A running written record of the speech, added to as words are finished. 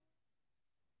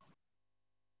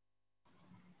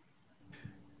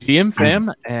GM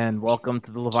fam, and welcome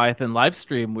to the Leviathan live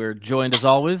stream. We're joined as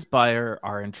always by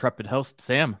our intrepid host,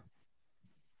 Sam.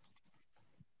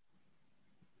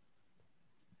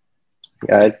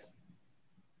 Guys,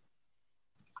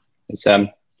 it's Sam.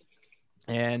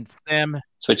 And Sam,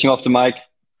 Switching off the mic.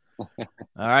 all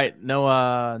right,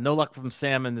 no luck from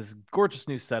Sam in this gorgeous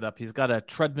new setup. He's got a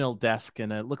treadmill desk,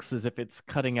 and it looks as if it's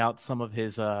cutting out some of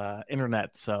his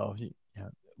internet. So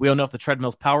we don't know if the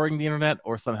treadmill's powering the internet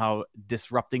or somehow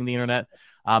disrupting the internet,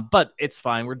 but it's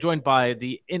fine. We're joined by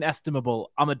the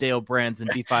inestimable Amadeo Brands and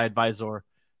DeFi advisor.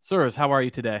 Sirs, how are you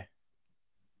today?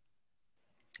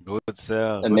 Good,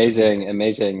 sir.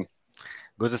 Amazing.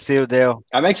 Good to see you, Dale.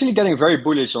 I'm actually getting very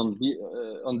bullish on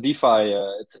DeFi.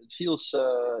 It feels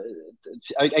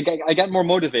I get more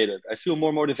motivated. I feel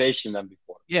more motivation than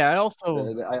before. Yeah, I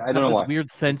also I don't know why. Weird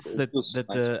sense that nice.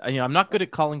 the I'm not good at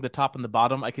calling the top and the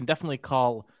bottom. I can definitely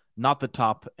call not the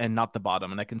top and not the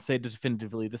bottom, and I can say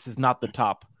definitively this is not the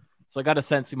top. So I got a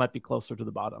sense we might be closer to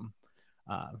the bottom.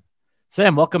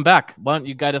 Sam, welcome back. Why don't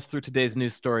you guide us through today's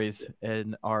news stories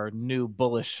and our new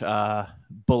bullish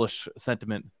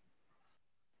sentiment?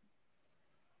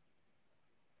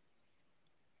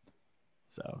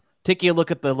 So, taking a look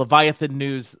at the Leviathan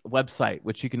News website,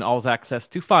 which you can always access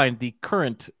to find the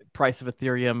current price of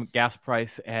Ethereum, gas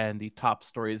price, and the top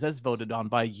stories as voted on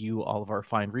by you, all of our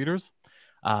fine readers.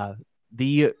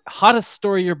 The hottest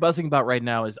story you're buzzing about right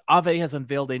now is Aave has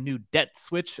unveiled a new debt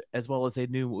switch as well as a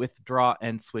new withdraw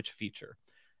and switch feature.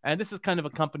 And this is kind of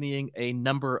accompanying a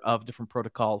number of different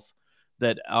protocols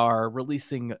that are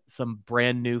releasing some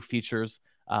brand new features.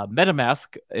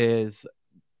 Metamask is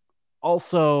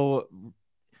also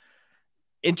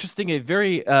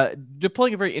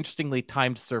deploying a very interestingly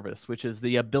timed service, which is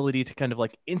the ability to kind of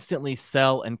like instantly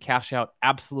sell and cash out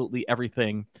absolutely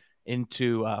everything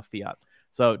into fiat.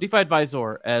 So DeFi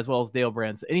advisor as well as Dale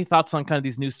Brands, any thoughts on kind of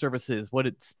these new services, what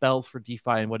it spells for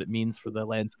DeFi and what it means for the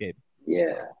landscape?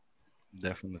 Yeah,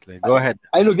 definitely. Go ahead.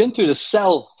 I look into the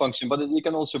sell function, but you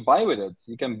can also buy with it.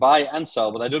 You can buy and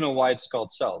sell, but I don't know why it's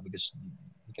called sell because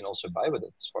you can also buy with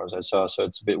it, as far as I saw. So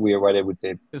it's a bit weird why they would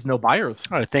take. There's no buyers.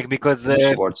 I think because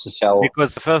towards the sell.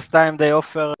 Because the first time they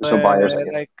offer no buyers,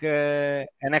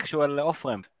 an actual off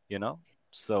ramp,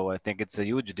 So I think it's a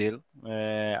huge deal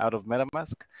out of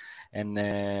Metamask, and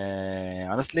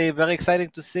honestly, very exciting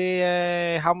to see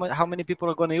how many people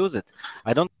are going to use it.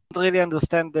 I don't really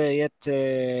understand yet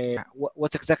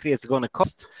what exactly it's going to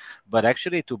cost, but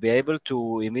actually to be able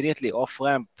to immediately off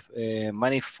ramp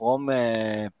money from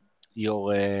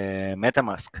your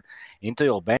MetaMask into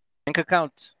your bank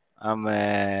account, I'm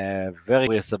very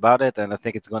curious about it, and I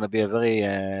think it's going to be a very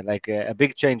a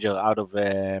big changer out of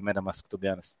MetaMask, to be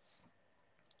honest.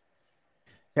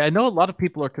 Yeah, I know a lot of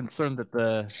people are concerned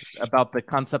about the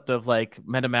concept of like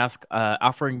MetaMask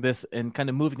offering this and kind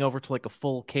of moving over to like a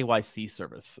full KYC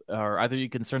service. Are either you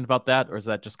concerned about that, or is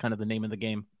that just kind of the name of the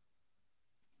game?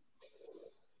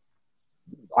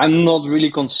 I'm not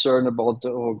really concerned about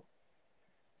the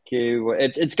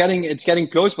it's getting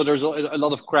close, but there's a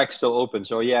lot of cracks still open.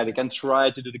 So yeah, they can try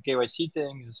to do the KYC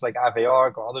thing. It's like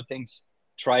AVR or other things.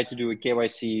 Try to do a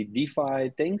KYC DeFi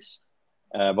things,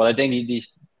 but I think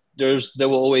there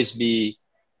will always be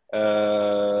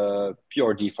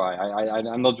pure DeFi.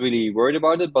 I'm not really worried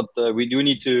about it, but we do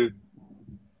need to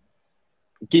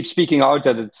keep speaking out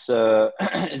that it's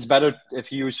it's better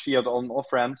if you use fiat on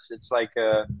off ramps. It's like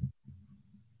a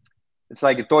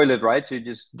toilet, right? So you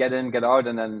just get in, get out,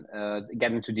 and then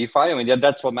get into DeFi. I mean,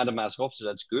 that's what MetaMask offers, so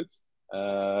that's good.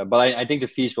 But I think the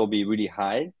fees will be really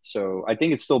high. So I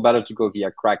think it's still better to go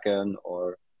via Kraken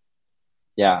or,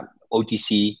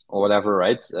 OTC or whatever,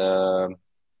 right? But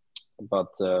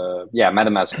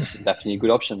MetaMask is definitely a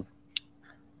good option.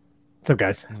 What's up,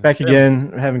 guys? Back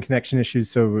again. We're having connection issues,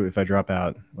 so if I drop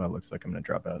out, well, it looks like I'm going to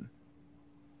drop out.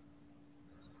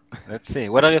 Let's see.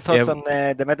 What are your thoughts on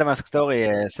the MetaMask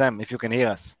story, Sam, if you can hear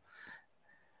us?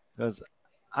 Because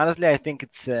honestly, I think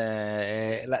it's,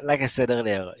 like I said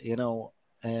earlier,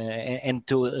 and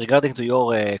regarding to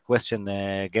your question,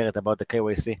 Garrett, about the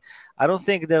KYC, I don't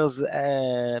think there's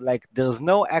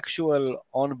no actual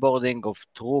onboarding of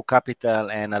true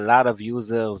capital and a lot of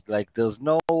users. Like there's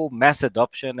no mass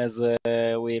adoption, as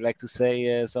we like to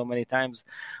say so many times,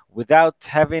 without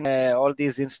having all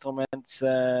these instruments,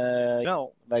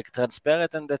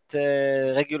 transparent, and that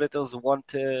regulators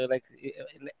want.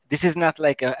 This is not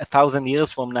like 1,000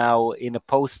 years from now in a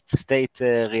post-state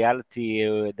reality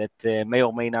that may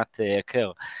or may not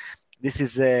occur. This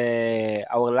is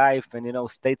our life,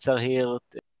 and states are here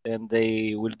and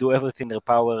they will do everything in their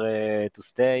power to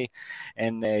stay.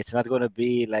 And it's not going to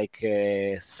be like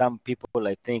some people,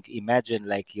 I think, imagine,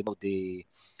 like, the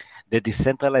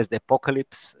decentralized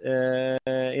apocalypse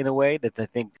in a way that I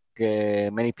think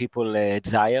many people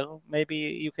desire, maybe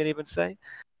you can even say.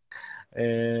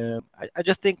 I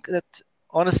just think that,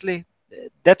 honestly,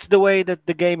 that's the way that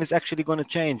the game is actually going to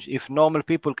change. If normal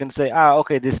people can say,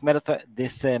 okay, this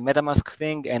MetaMask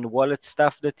thing and wallet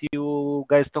stuff that you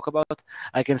guys talk about,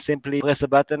 I can simply press a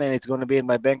button and it's going to be in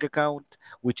my bank account,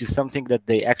 which is something that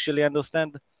they actually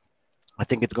understand. I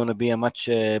think it's going to be a much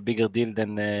bigger deal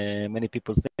than many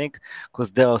people think,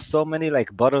 because there are so many like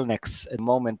bottlenecks at the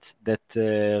moment that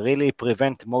really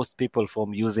prevent most people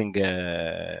from using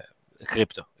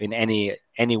crypto in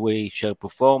any way, shape, or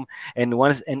form. And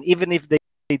even if they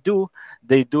do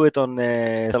it on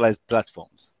centralized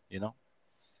platforms.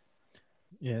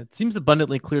 Yeah, it seems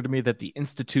abundantly clear to me that the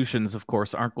institutions, of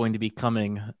course, aren't going to be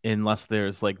coming unless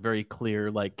there's like very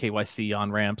clear like KYC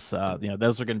on ramps.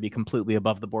 Those are going to be completely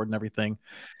above the board and everything.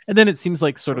 And then it seems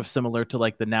like sort of similar to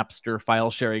like the Napster file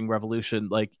sharing revolution.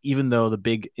 Like even though the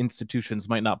big institutions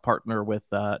might not partner with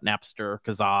Napster,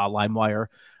 Kazaa, LimeWire,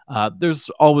 there's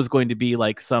always going to be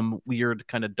like some weird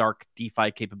kind of dark DeFi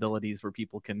capabilities where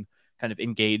people can kind of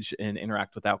engage and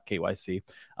interact without KYC.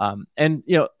 And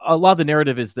a lot of the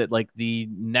narrative is that like the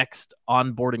next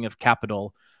onboarding of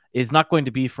capital is not going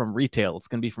to be from retail; it's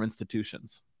going to be from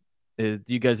institutions. Do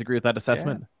you guys agree with that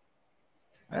assessment?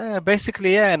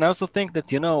 Basically, yeah. And I also think that,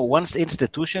 once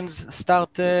institutions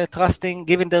start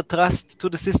giving their trust to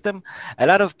the system, a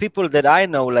lot of people that I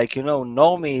know, like,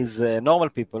 normies, normal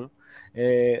people,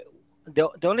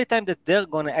 the only time that they're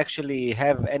going to actually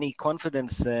have any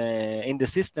confidence in the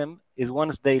system is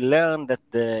once they learn that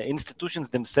the institutions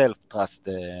themselves trust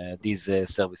these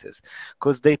services.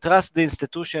 Because they trust the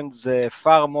institutions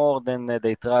far more than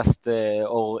they trust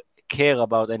or care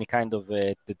about any kind of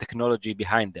the technology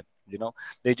behind them.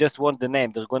 They just want the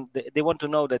name. They want to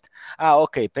know that,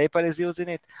 okay, PayPal is using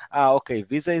it. Okay,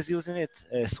 Visa is using it.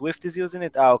 Swift is using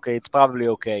it. Okay, it's probably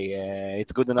okay.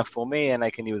 It's good enough for me, and I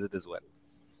can use it as well.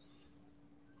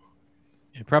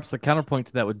 Yeah, perhaps the counterpoint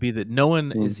to that would be that no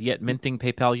one is yet minting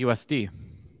PayPal USD,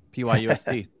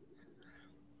 PYUSD.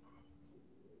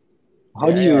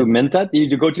 How do you mint that?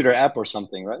 You go to their app or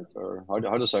something, right? Or how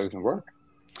does that even work?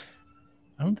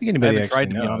 I don't think anybody I haven't actually tried,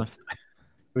 to knows. be honest.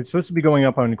 It's supposed to be going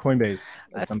up on Coinbase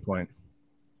at some point.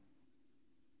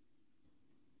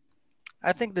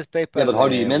 I think that PayPal. Yeah, but how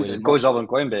do you mint it? It goes up on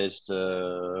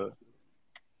Coinbase.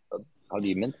 How do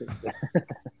you mint it?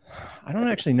 I don't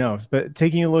actually know, but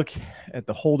taking a look at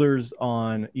the holders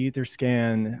on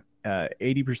Etherscan,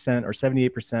 80% or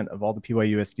 78% of all the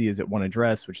PYUSD is at one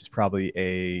address, which is probably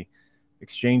a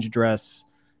exchange address.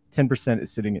 10% is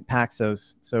sitting at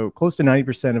Paxos. So close to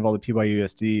 90% of all the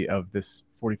PYUSD of this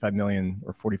 45 million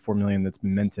or 44 million that's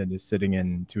been minted is sitting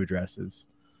in two addresses.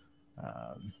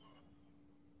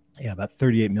 About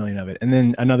 38 million of it. And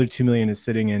then another 2 million is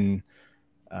sitting in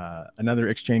another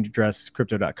exchange address,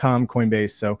 crypto.com,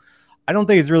 Coinbase. So I don't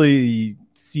think it's really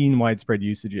seen widespread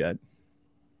usage yet.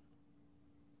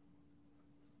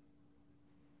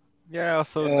 Yeah,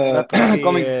 also not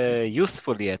really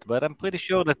useful yet, but I'm pretty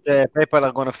sure that PayPal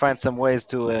are going to find some ways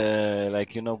to,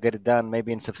 get it done,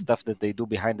 maybe in some stuff that they do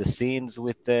behind the scenes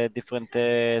with different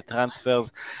transfers.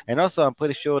 And also, I'm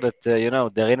pretty sure that,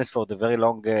 they're in it for the very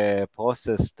long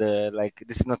process.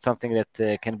 This is not something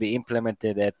that can be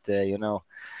implemented at,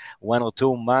 1 or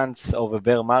 2 months of a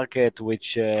bear market,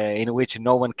 in which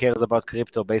no one cares about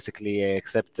crypto, basically,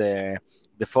 except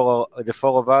the four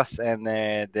of us and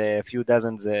the few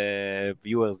dozens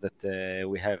viewers that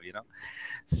we have.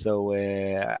 So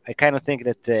I kind of think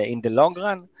that in the long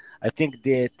run, I think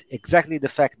that exactly the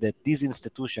fact that these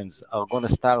institutions are going to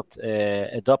start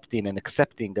adopting and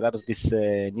accepting a lot of these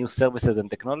new services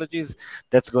and technologies,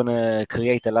 that's going to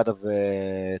create a lot of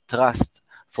trust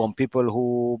from people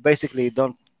who basically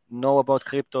don't know about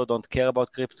crypto, don't care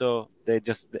about crypto.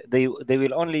 They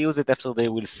will only use it after they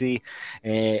will see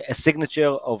a signature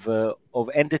of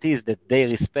entities that they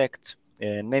respect,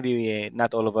 and maybe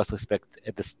not all of us respect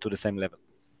to the same level.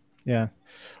 Yeah.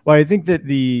 Well, I think that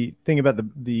the thing about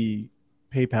the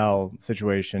PayPal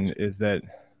situation is that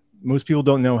most people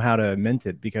don't know how to mint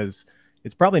it because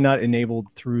it's probably not enabled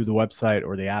through the website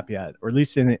or the app yet, or at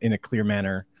least in a clear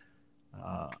manner.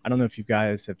 I don't know if you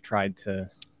guys have tried to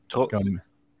go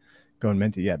and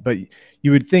mint it yet, but you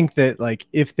would think that like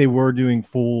if they were doing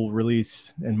full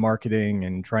release and marketing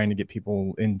and trying to get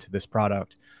people into this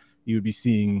product, you would be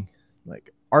seeing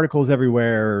like articles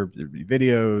everywhere, there'd be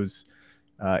videos,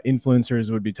 influencers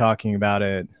would be talking about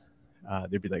it.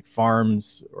 There'd be like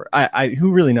farms, or I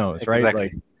who really knows, exactly. Right?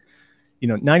 Like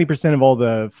 90% of all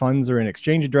the funds are in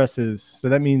exchange addresses. So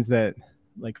that means that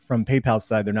like from PayPal's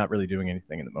side, they're not really doing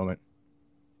anything in the moment.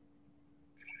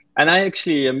 And I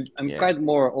actually am quite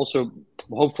more also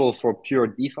hopeful for pure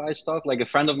DeFi stuff. Like a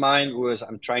friend of mine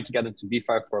I'm trying to get into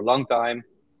DeFi for a long time.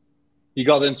 He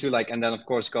got into and then of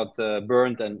course got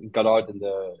burned and got out in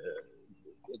the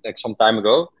some time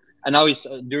ago. And now he's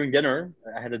during dinner.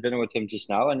 I had a dinner with him just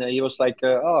now, and he was like,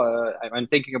 I'm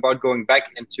thinking about going back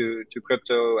into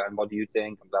crypto. And what do you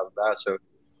think? And blah blah blah. So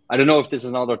I don't know if this is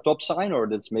another top sign or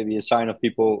that's maybe a sign of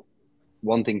people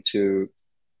wanting to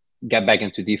get back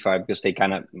into DeFi because they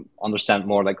kind of understand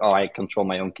more like, I control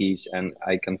my own keys and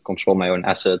I can control my own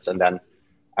assets. And then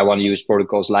I want to use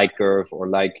protocols like Curve or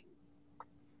like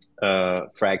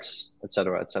Frax,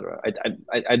 etc., etc.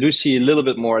 I do see a little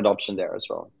bit more adoption there as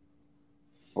well.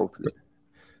 Hopefully.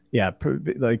 Yeah,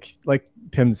 like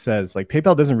Pim says, like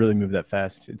PayPal doesn't really move that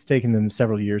fast. It's taken them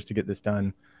several years to get this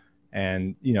done.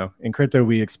 And, in crypto,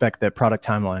 we expect that product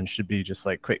timeline should be just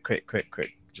like quick,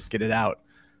 just get it out.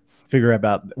 Worry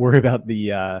about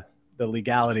the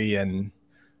legality and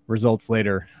results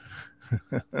later.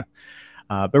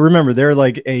 But remember, they're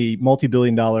like a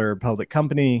multi-billion-dollar public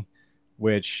company,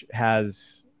 which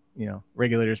has,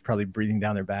 regulators probably breathing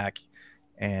down their back.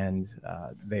 And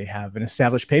they have an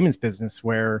established payments business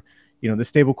where, the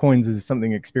stable coins is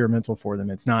something experimental for them.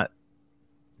 It's not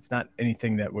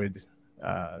anything that would,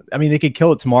 they could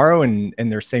kill it tomorrow and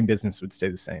their same business would stay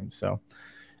the same. So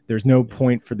there's no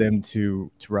point for them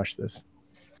to rush this.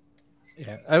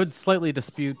 Yeah, I would slightly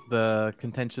dispute the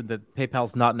contention that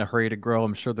PayPal's not in a hurry to grow.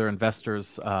 I'm sure their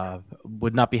investors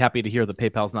would not be happy to hear that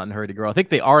PayPal's not in a hurry to grow. I think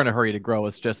they are in a hurry to grow.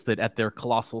 It's just that at their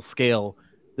colossal scale,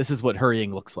 this is what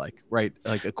hurrying looks like, right?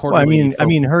 Like a quarter.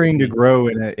 Hurrying to grow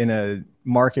in a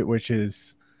market which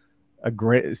is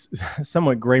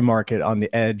somewhat gray market on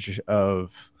the edge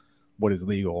of what is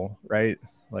legal, right?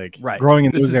 Like growing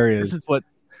in those areas.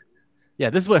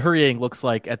 This is what hurrying looks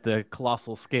like at the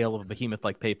colossal scale of a behemoth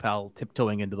like PayPal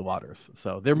tiptoeing into the waters.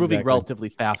 So they're moving relatively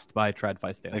fast by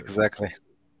TradFi standards. Exactly.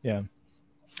 Yeah.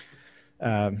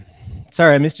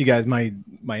 Sorry, I missed you guys. My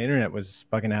internet was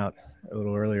bugging out a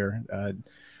little earlier.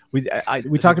 We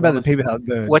talked about the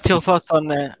PayPal. What's your thoughts on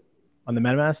the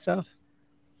MetaMask stuff?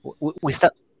 We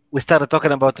started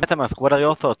talking about MetaMask. What are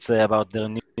your thoughts about their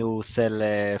new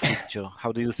sell feature?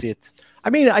 How do you see it?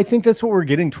 I think that's what we're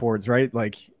getting towards, right?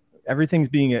 Like everything's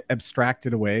being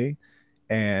abstracted away,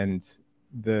 and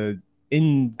the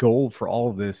end goal for all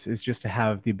of this is just to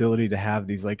have the ability to have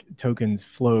these like tokens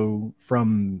flow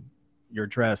from your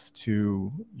address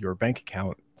to your bank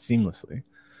account seamlessly.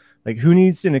 Like who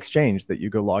needs an exchange that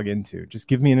you go log into? Just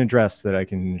give me an address that I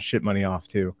can ship money off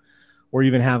to, or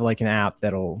even have like an app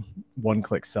that'll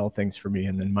one-click sell things for me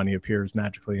and then money appears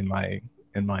magically in my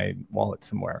wallet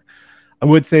somewhere. I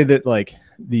would say that like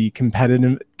the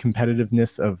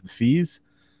competitiveness of the fees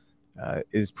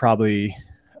is probably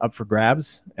up for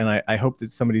grabs, and I hope that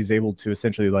somebody's able to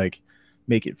essentially like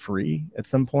make it free at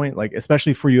some point, like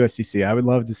especially for USDC. I would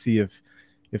love to see if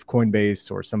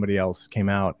Coinbase or somebody else came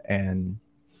out and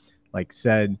like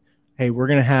said, hey,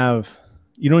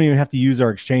 you don't even have to use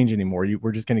our exchange anymore.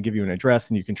 We're just going to give you an address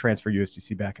and you can transfer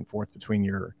USDC back and forth between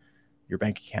your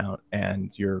bank account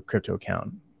and your crypto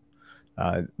account.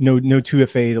 No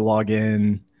 2FA to log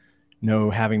in, no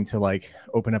having to like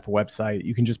open up a website.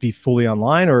 You can just be fully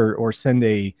online or send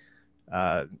even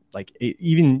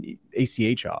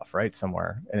ACH off, right,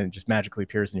 somewhere, and it just magically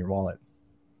appears in your wallet.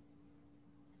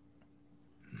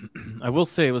 I will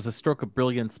say it was a stroke of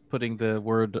brilliance putting the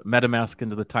word MetaMask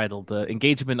into the title. The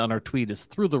engagement on our tweet is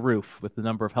through the roof with the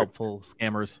number of helpful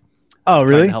scammers. Oh,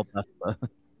 really? To help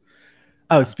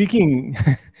us. Speaking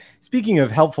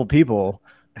of helpful people,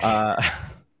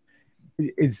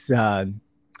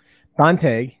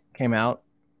 Dante came out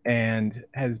and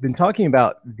has been talking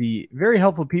about the very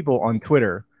helpful people on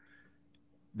Twitter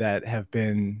that have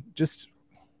been just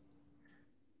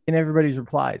in everybody's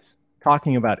replies,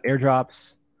 talking about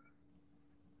airdrops,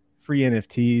 free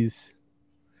NFTs.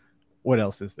 What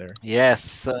else is there?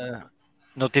 Yes,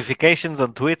 notifications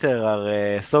on Twitter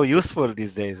are so useful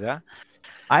these days. Huh?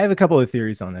 I have a couple of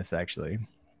theories on this, actually.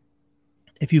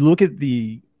 If you look at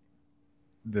the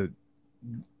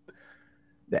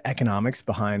economics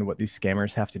behind what these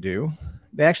scammers have to do,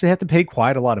 they actually have to pay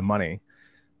quite a lot of money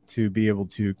to be able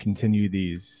to continue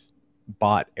these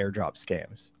bot airdrop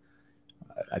scams.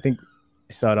 I think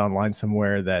I saw it online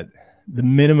somewhere that the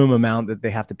minimum amount that they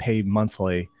have to pay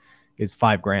monthly is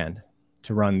 $5,000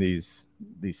 to run these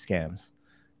scams.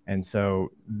 And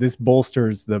so this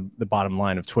bolsters the bottom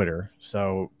line of Twitter.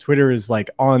 So Twitter is like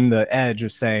on the edge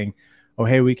of saying, oh,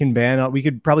 hey, we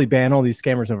could probably ban all these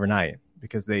scammers overnight,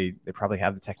 because they probably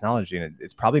have the technology, and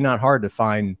it's probably not hard to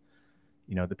find,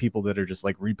 the people that are just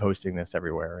like reposting this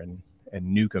everywhere and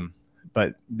nuke them.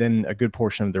 But then a good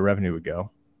portion of their revenue would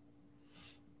go.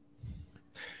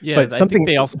 Yeah, but I think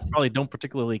they also probably don't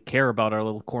particularly care about our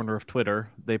little corner of Twitter.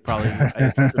 They probably,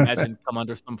 I imagine, come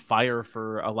under some fire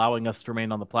for allowing us to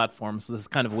remain on the platform. So this is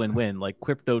kind of a win-win. Like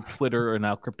crypto Twitter or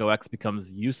now crypto X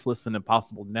becomes useless and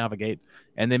impossible to navigate,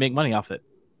 and they make money off it.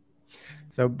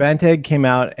 So Banteg came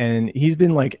out and he's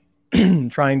been like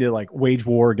trying to like wage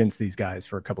war against these guys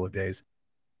for a couple of days.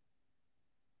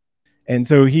 And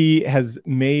so he has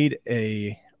made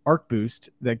a ARC boost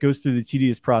that goes through the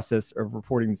tedious process of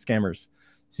reporting the scammers.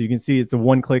 So you can see it's a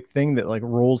one-click thing that like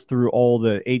rolls through all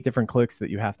the 8 different clicks that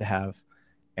you have to have.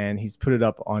 And he's put it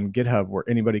up on GitHub where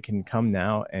anybody can come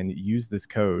now and use this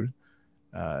code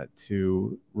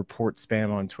to report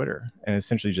spam on Twitter. And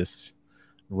essentially just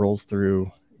rolls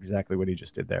through exactly what he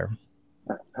just did there.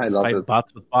 I love it.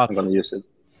 Bots with bots. I'm going to use it.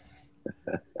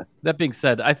 That being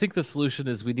said, I think the solution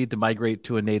is we need to migrate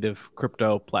to a native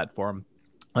crypto platform.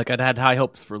 Like I'd had high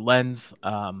hopes for Lens.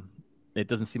 It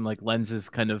doesn't seem like Lens is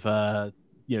kind of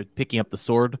picking up the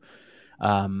sword.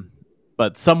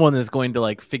 But someone is going to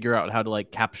like figure out how to like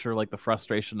capture like the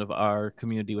frustration of our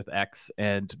community with X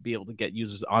and be able to get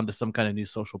users onto some kind of new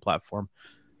social platform.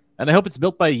 And I hope it's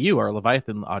built by you, our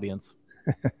Leviathan audience.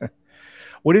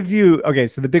 What if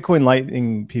so the Bitcoin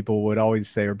Lightning people would always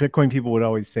say, or Bitcoin people would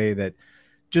always say that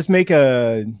just make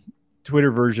a Twitter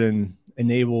version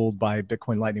enabled by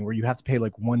Bitcoin Lightning where you have to pay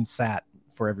like 1 sat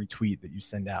for every tweet that you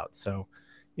send out. So,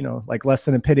 like less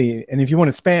than a penny. And if you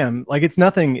want to spam, like it's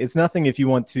nothing if you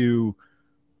want to,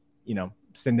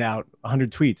 send out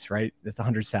 100 tweets, right? That's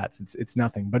 100 sats. It's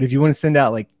nothing. But if you want to send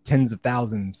out like tens of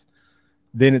thousands,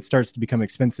 then it starts to become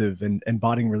expensive, and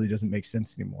botting really doesn't make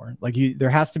sense anymore. Like there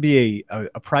has to be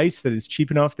a price that is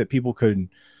cheap enough that people could,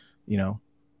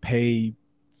 pay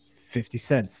 50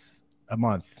 cents a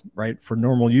month, right? For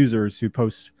normal users who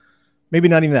post maybe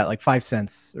not even that, like 5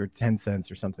 cents or 10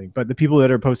 cents or something. But the people that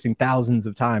are posting thousands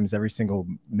of times every single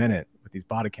minute with these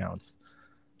bot accounts,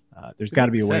 there's got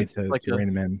to be a way to rein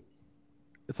them in.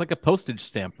 It's like a postage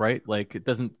stamp, right? Like it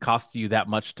doesn't cost you that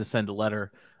much to send a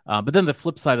letter. But then the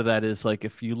flip side of that is like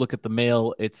if you look at the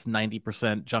mail, it's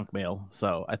 90% junk mail.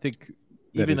 So I think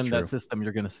even in that system,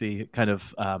 you're going to see kind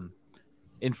of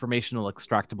informational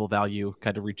extractable value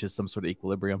kind of reaches some sort of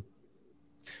equilibrium.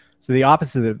 So the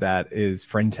opposite of that is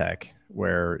friend tech,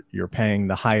 where you're paying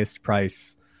the highest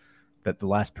price that the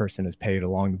last person has paid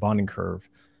along the bonding curve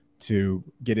to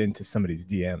get into somebody's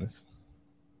DMs.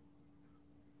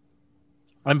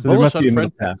 I'm bullish on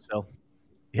friend tech still.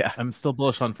 Yeah, I'm still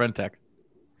bullish on friend tech.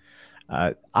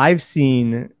 I've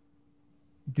seen.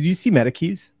 Did you see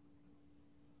MetaKeys?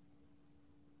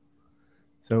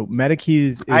 So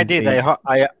MetaKeys. I did. I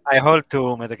hold to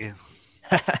MetaKeys.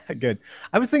 Good.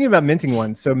 I was thinking about minting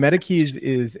one. So MetaKeys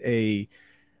is a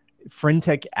friend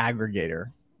tech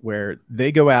aggregator where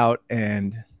they go out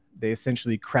and they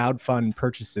essentially crowdfund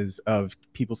purchases of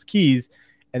people's keys,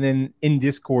 and then in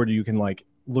Discord you can like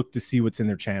look to see what's in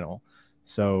their channel.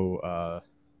 So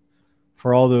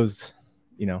for all those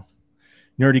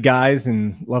nerdy guys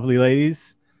and lovely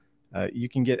ladies, you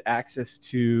can get access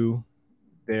to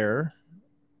their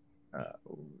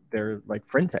like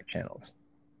friend tech channels.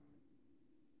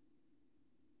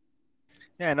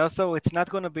 Yeah, and also it's not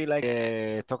going to be like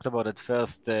talked about at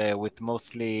first with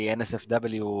mostly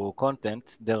NSFW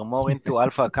content. They're more into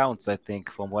alpha accounts, I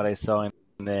think, from what I saw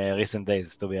in recent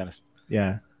days, to be honest.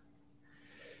 Yeah.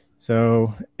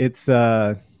 So it's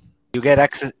you get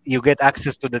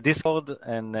access to the Discord,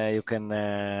 and you can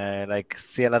like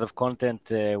see a lot of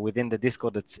content within the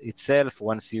Discord itself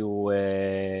once you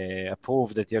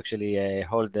approve that you actually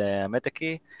hold the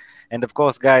MetaKey. And of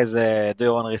course, guys, do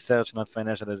your own research, not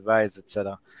financial advice,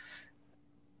 etc.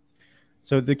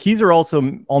 So the keys are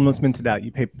also almost minted out.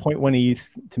 You pay 0.1 ETH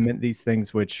to mint these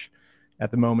things, which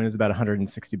at the moment is about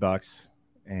 $160.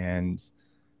 And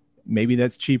maybe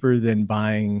that's cheaper than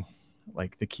buying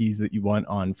like the keys that you want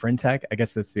on FriendTech. I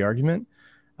guess that's the argument.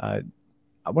 I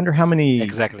wonder how many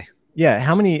exactly. Yeah,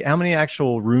 how many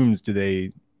actual rooms do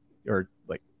they, or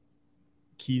like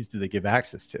keys do they give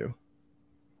access to?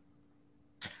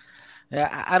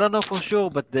 Yeah, I don't know for sure,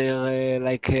 but they're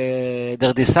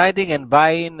they're deciding and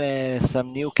buying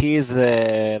some new keys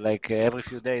like every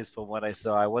few days. From what I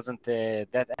saw, I wasn't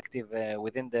that active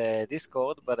within the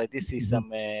Discord, but I did see some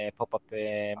pop-up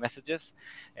messages.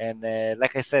 And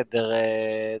like I said,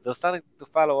 they're starting to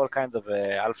follow all kinds of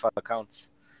alpha accounts.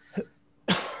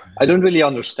 I don't really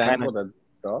understand what that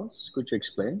does. Could you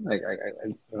explain? I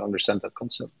don't understand that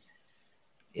concept.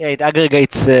 Yeah, it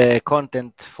aggregates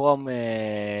content from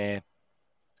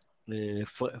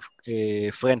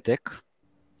Frentech,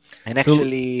 and So-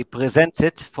 actually presents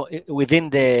it within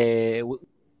the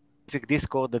specific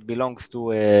Discord that belongs to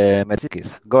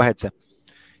Metamask. Go ahead, Sam.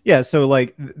 Yeah, so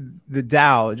like the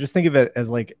DAO, just think of it as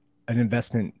like an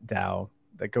investment DAO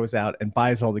that goes out and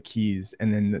buys all the keys,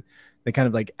 and then they kind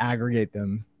of like aggregate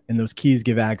them, and those keys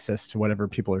give access to whatever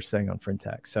people are saying on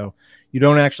Frintech. So you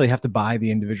don't actually have to buy the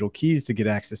individual keys to get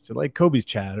access to like Kobe's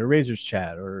chat or Razor's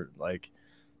chat or like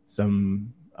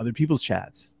some other people's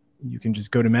chats. You can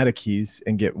just go to MetaKeys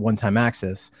and get one-time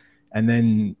access, and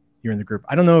then you're in the group.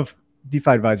 I don't know if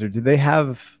DeFi Advisor, do they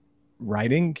have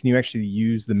writing? Can you actually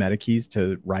use the meta keys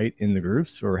to write in the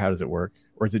groups, or how does it work?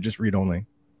 Or is it just read only?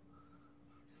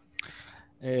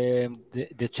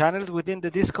 The channels within the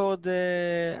Discord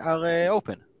are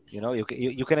open. You know,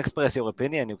 you can express your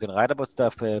opinion. You can write about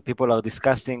stuff. People are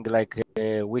discussing like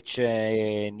which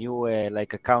new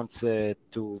like accounts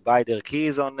to buy their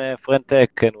keys on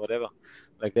Frentech and whatever.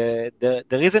 Like there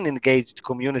is an engaged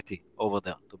community over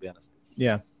there, to be honest.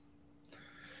 Yeah.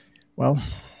 Well,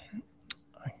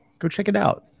 go check it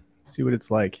out. See what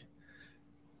it's like.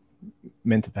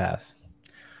 Meant to pass.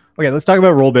 Okay, let's talk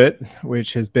about RollBit,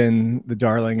 which has been the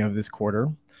darling of this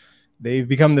quarter. They've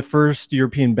become the first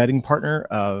European betting partner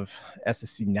of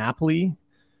SSC Napoli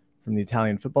from the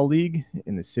Italian Football League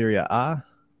in the Serie A.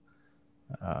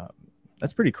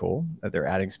 That's pretty cool that they're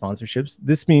adding sponsorships.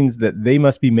 This means that they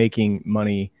must be making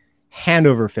money hand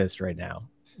over fist right now.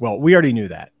 Well, we already knew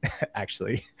that,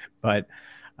 actually, but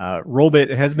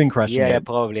RollBit has been crushing it. Yeah,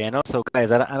 probably. And also,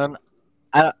 guys, I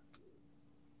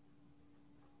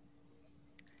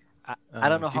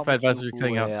don't know how DeFi much Advisor, you're you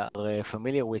cutting out. are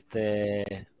familiar with.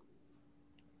 Can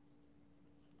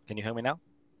you hear me now?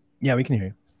 Yeah, we can hear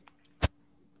you.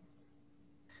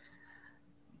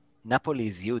 Napoli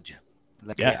is huge.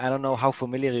 Like Yeah. I don't know how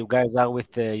familiar you guys are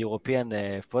with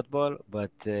European football,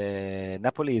 but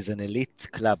Napoli is an elite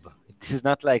club. This is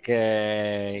not like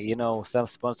some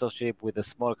sponsorship with a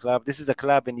small club. This is a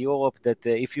club in Europe that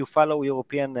if you follow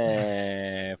European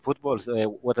football,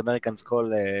 what Americans call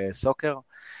soccer,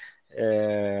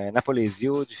 Napoli is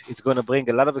huge. It's going to bring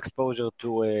a lot of exposure to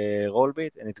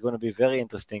RollBit, and it's going to be very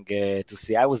interesting to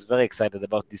see. I was very excited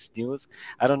about this news.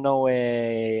 I don't know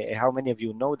how many of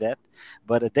you know that,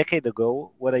 but a decade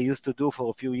ago, what I used to do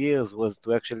for a few years was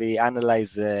to actually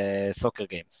analyze soccer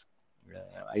games.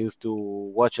 I used to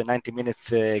watch a 90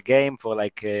 minutes game for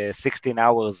like 16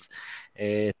 hours,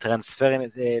 transforming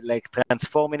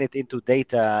it into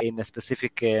data in a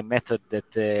specific method that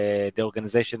the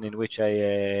organization in which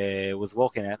I was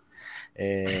working at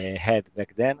had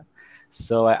back then.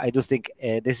 So I do think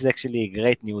this is actually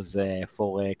great news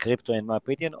for crypto, in my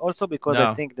opinion. Also because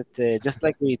I think that just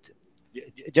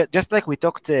like we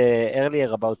talked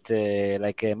earlier about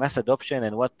mass adoption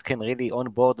and what can really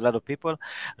onboard a lot of people,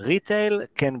 retail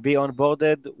can be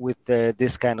onboarded with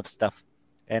this kind of stuff.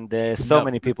 And so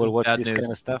many people watch this kind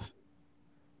of stuff.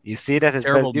 You see that as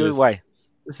bad news? Why?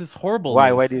 This is horrible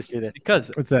Why? news. Why do you see that?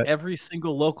 Because What's that? every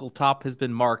single local top has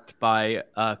been marked by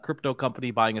a crypto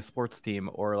company buying a sports team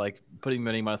or like putting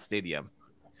money on a stadium.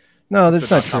 No,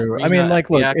 that's not true. I mean, like,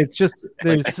 look, it's just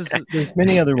there's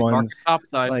many other ones. Top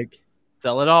side, like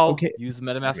sell it all. Okay. Use the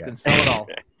MetaMask and sell it all.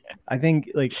 I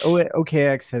think like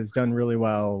OKX has done really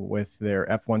well with their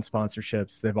F1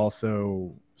 sponsorships. They've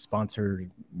also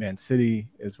sponsored Man City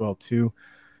as well too.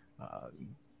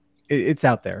 It's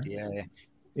out there. Yeah.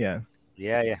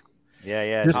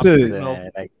 Just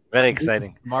very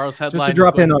exciting. Tomorrow's headline just to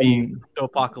drop in on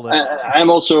apocalypse.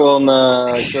 I'm also on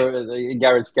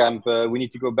Garrett's camp. We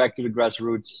need to go back to the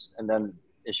grassroots and then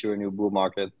issue a new bull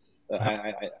market.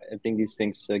 I think these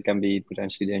things can be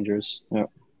potentially dangerous. Yeah.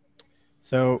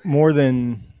 So more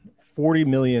than 40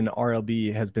 million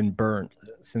RLB has been burnt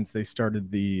since they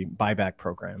started the buyback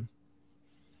program.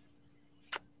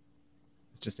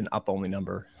 It's just an up-only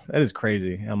number. That is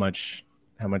crazy. How much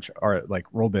are like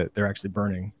RollBit they're actually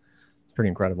burning. It's pretty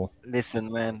incredible.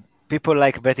 Listen, man. People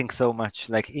like betting so much.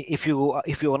 Like if you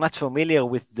are not familiar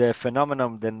with the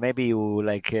phenomenon, then maybe you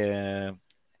like.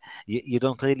 You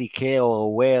don't really care or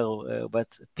aware, but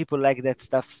people like that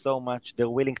stuff so much. They're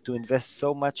willing to invest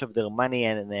so much of their money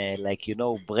and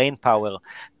brain power,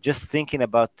 just thinking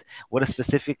about what a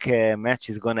specific match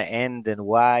is going to end and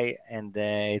why. And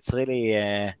it's really,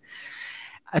 I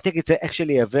think it's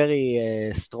actually a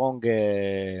very strong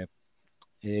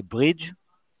bridge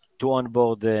to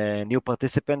onboard new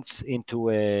participants into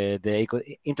the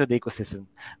ecosystem,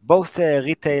 both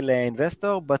retail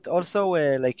investor, but also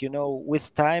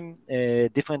with time,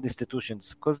 different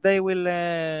institutions, because they will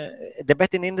the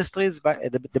betting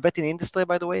the betting industry,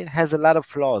 by the way, has a lot of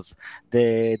flaws.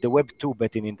 The Web2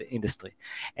 betting industry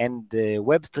and the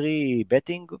Web3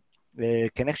 betting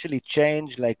can actually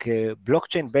change,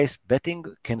 blockchain-based betting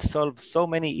can solve so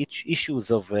many issues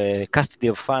of custody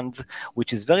of funds,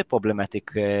 which is very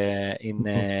problematic in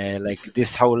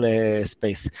this whole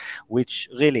space, which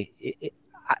really,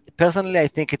 personally, I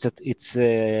think it's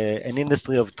an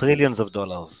industry of trillions of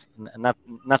dollars,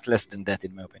 not less than that,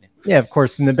 in my opinion. Yeah, of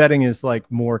course. And the betting is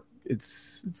more,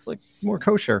 it's like more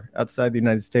kosher outside the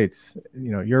United States.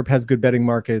 Europe has good betting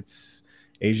markets,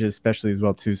 Asia especially as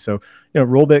well too. So,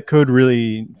 RollBit could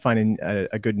really find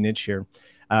a good niche here.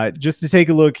 Just to take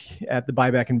a look at the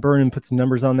buyback and burn and put some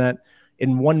numbers on that.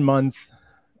 In 1 month,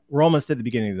 we're almost at the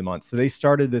beginning of the month. So they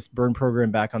started this burn program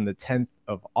back on the 10th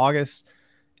of August.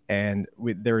 And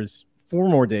there's 4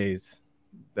 more days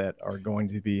that are going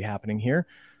to be happening here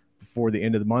before the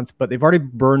end of the month. But they've already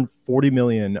burned 40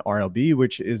 million RLB,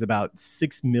 which is about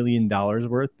 $6 million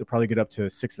worth. They'll probably get up to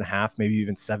 6.5, maybe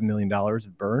even $7 million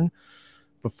of burn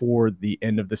before the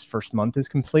end of this first month is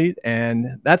complete.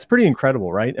 And that's pretty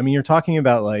incredible, right? I mean, you're talking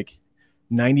about like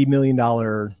 $90 million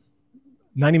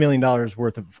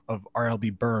worth of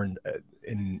RLB burned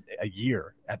in a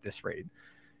year at this rate.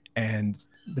 And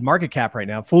the market cap right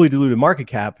now, fully diluted market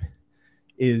cap,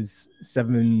 is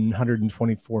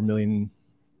 724 million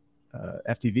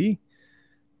FTV.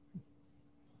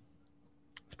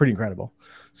 It's pretty incredible.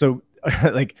 So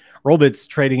like RollBit's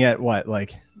trading at what,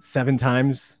 like 7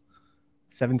 times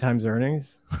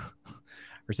earnings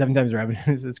or 7 times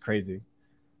revenues. It's crazy.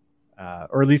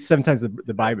 Or at least 7 times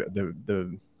the buyback.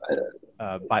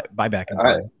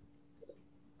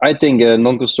 I think a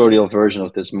non-custodial version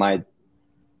of this might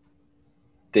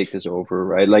take this over,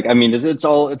 right? Like, I mean, it's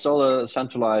all a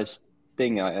centralized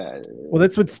thing. Well,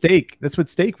 that's what Stake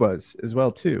was as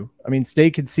well too. I mean,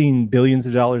 Stake had seen billions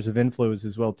of dollars of inflows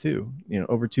as well too.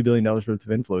 Over $2 billion worth of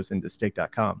inflows into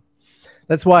Stake.com.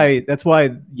 That's why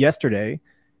yesterday,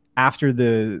 after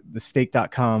the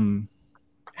Stake.com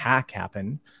hack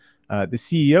happened, the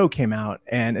CEO came out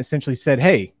and essentially said,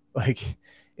 "Hey, like,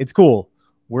 it's cool,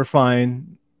 we're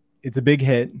fine. It's a big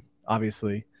hit,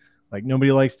 obviously. Like,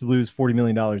 nobody likes to lose $40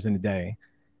 million in a day,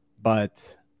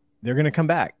 but they're going to come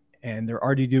back." And they're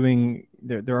already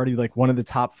like one of the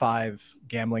top 5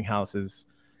 gambling houses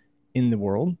in the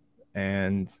world.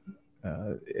 And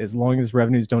as long as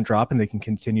revenues don't drop and they can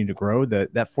continue to grow,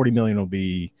 that 40 million will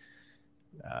be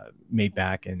made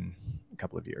back in a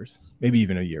couple of years, maybe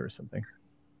even a year or something.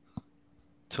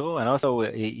 True, and also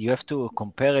you have to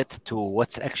compare it to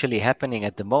what's actually happening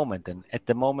at the moment. And at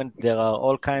the moment, there are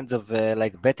all kinds of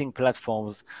betting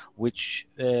platforms which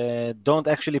don't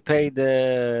actually pay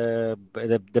the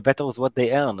bettors what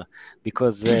they earn,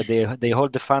 because they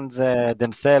hold the funds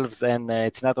themselves, and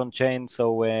it's not on chain.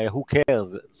 So who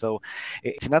cares? So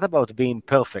it's not about being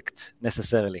perfect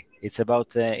necessarily. It's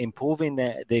about improving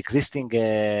the existing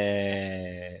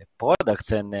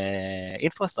products and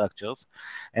infrastructures.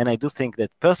 And I do think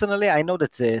that, personally, I know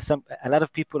that a lot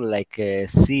of people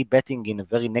see betting in a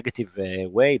very negative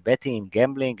way, betting,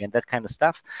 gambling, and that kind of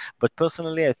stuff. But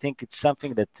personally, I think it's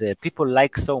something that people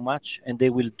like so much, and they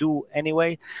will do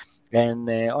anyway. And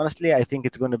honestly, I think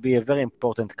it's going to be a very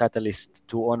important catalyst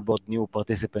to onboard new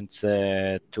participants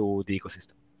to the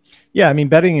ecosystem. Yeah, I mean,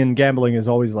 betting and gambling is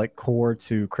always like core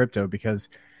to crypto because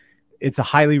it's a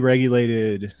highly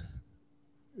regulated,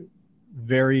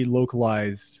 very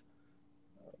localized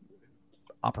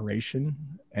operation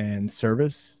and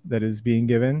service that is being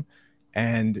given.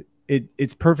 And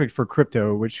it's perfect for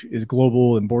crypto, which is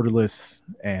global and borderless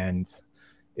and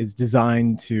is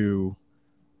designed to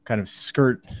kind of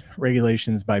skirt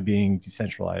regulations by being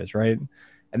decentralized, right?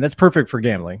 And that's perfect for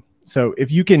gambling. So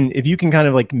if you can kind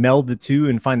of like meld the two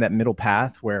and find that middle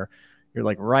path where you're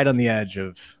like right on the edge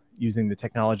of using the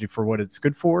technology for what it's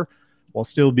good for, while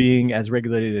still being as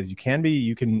regulated as you can be,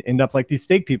 you can end up like these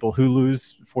Stake people who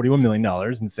lose $41 million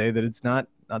and say that it's not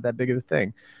that big of a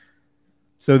thing.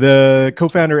 So the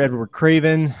co-founder, Edward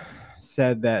Craven,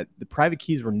 said that the private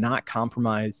keys were not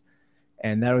compromised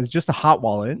and that it was just a hot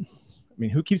wallet. I mean,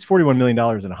 who keeps $41 million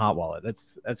in a hot wallet?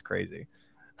 That's crazy.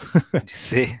 You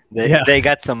see, they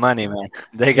got some money, man.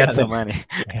 They got some money.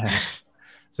 Yeah.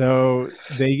 So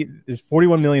there's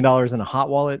 $41 million in a hot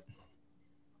wallet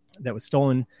that was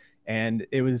stolen, and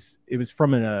it was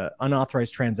from an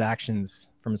unauthorized transactions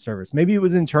from a service. Maybe it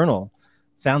was internal.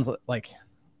 Sounds like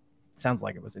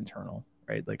it was internal,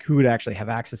 right? Like, who would actually have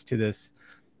access to this?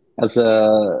 as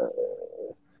a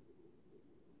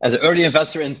as an early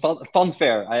investor in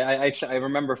Funfair. I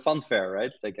remember Funfair,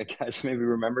 right? Like, you guys maybe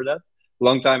remember that a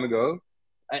long time ago.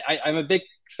 I'm a big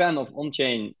fan of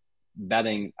on-chain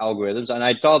betting algorithms, and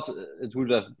I thought it would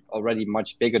have already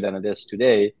much bigger than it is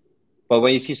today. But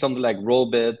when you see something like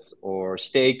RollBit or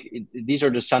Stake, these are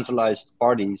the centralized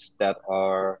parties that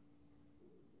are,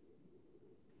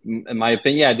 in my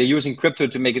opinion, yeah, they're using crypto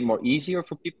to make it more easier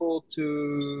for people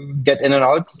to get in and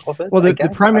out of it. Well, the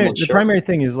primary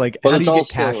thing is like, but how do it's you get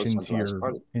also cash a centralized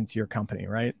party. into your company,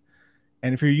 right?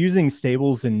 And if you're using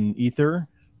stables in Ether,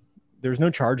 there's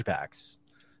no chargebacks,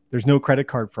 there's no credit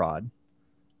card fraud,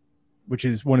 which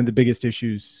is one of the biggest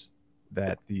issues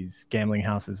that these gambling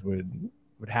houses would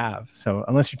have. So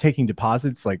unless you're taking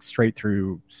deposits like straight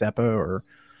through SEPA or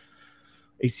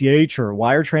ACH or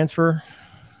wire transfer,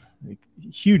 like,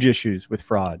 huge issues with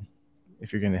fraud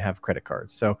if you're going to have credit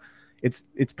cards. So it's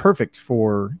perfect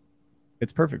for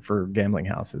gambling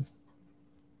houses.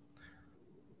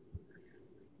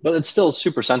 But it's still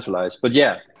super centralized. But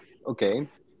yeah, okay.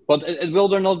 But it will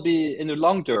there not be in the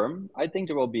long term? I think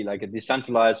there will be like a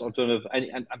decentralized alternative.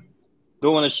 And I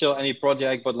don't want to show any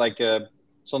project, but like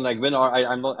something like Winr,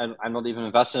 I'm not even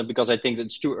invested in it because I think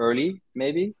it's too early,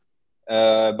 maybe.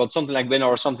 But something like Winr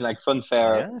or something like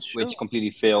Funfair, which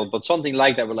completely failed. But something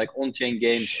like that with like on-chain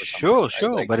games or something.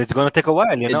 Sure. Like, but it's going to take a while,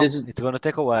 It's going to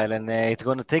take a while, and it's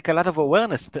going to take a lot of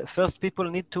awareness. First, people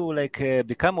need to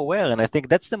become aware, and I think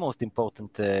that's the most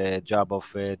important job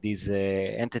of these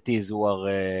entities who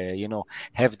are,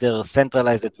 have their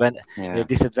centralized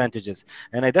disadvantages.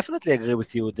 And I definitely agree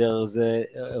with you. There's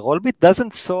RollBit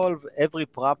doesn't solve every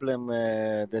problem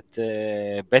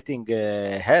that betting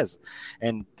has,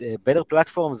 and better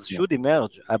platforms should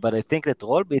emerge, but I think that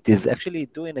RollBit is actually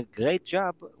doing a great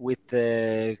job with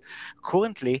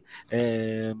currently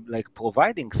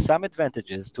providing some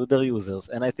advantages to their users,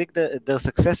 and I think that their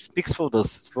success speaks for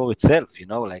itself.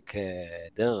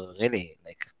 They're really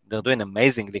they're doing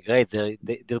amazingly great.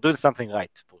 They're doing something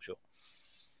right for sure.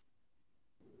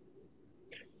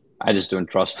 I just don't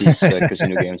trust these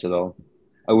casino games at all.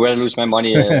 I would rather lose my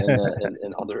money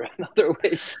in other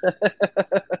ways.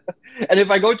 And if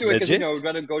I go to a casino, I would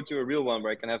rather go to a real one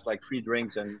where I can have like free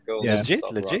drinks and go legit.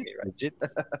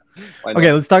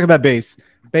 Okay, let's talk about Base.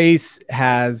 Base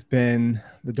has been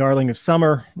the darling of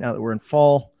summer. Now that we're in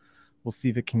fall, we'll see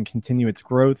if it can continue its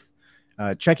growth.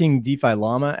 Checking DeFi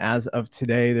Llama, as of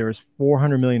today, there is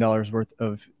 $400 million worth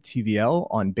of TVL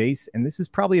on Base, and this is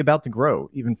probably about to grow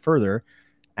even further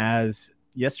as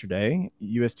yesterday,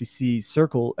 USDC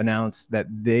Circle announced that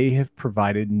they have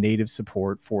provided native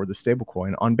support for the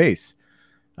stablecoin on Base.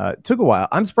 It took a while.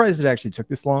 I'm surprised it actually took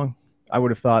this long. I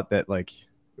would have thought that it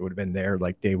would have been there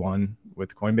day one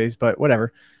with Coinbase, but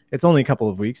whatever. It's only a couple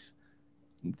of weeks.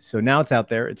 So now it's out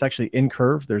there. It's actually in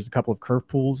Curve. There's a couple of Curve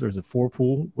pools. There's a 4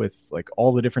 pool with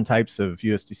all the different types of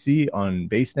USDC on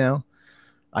Base now.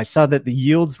 I saw that the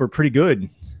yields were pretty good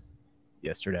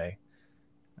yesterday.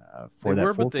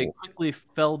 But they quickly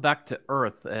fell back to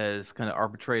earth as kind of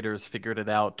arbitrators figured it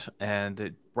out, and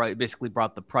it basically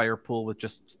brought the prior pool with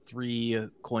just 3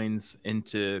 coins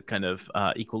into kind of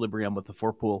equilibrium with the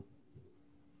 4 pool.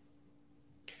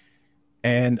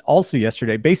 And also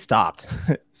yesterday, Base stopped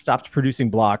producing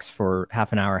blocks for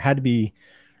half an hour. Had to be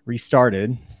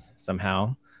restarted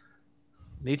somehow.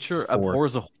 Nature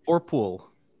abhors a 4 pool.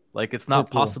 It's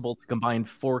not possible to combine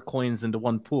 4 coins into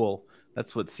 1 pool.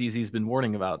 That's what CZ's been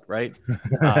warning about, right?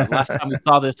 Last time we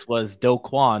saw this was Do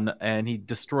Kwon, and he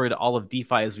destroyed all of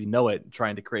DeFi as we know it,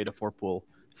 trying to create a 4 pool.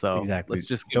 So exactly. Let's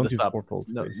just give this up. 4 pools,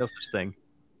 no such thing.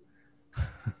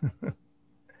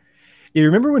 You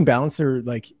remember when Balancer,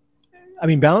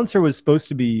 Balancer was supposed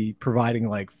to be providing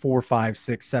 4, 5,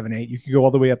 6, 7, 8. You could go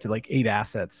all the way up to 8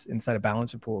 assets inside of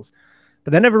Balancer pools,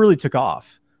 but that never really took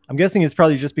off. I'm guessing it's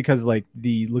probably just because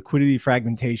the liquidity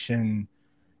fragmentation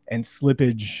and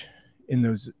slippage in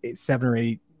those 7 or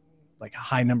 8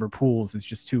 high number pools is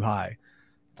just too high.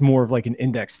 It's more of an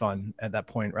index fund at that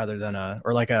point rather than a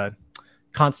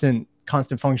constant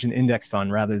function index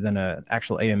fund rather than a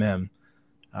actual AMM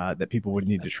that people would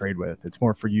need to trade with. It's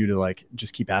more for you to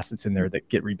just keep assets in there that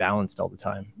get rebalanced all the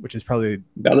time, which is probably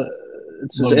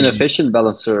it's just inefficient.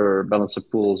 Balancer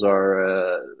pools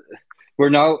are we're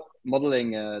now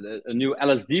modeling a new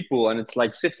LSD pool, and it's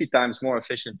 50 times more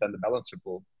efficient than the Balancer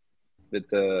pool with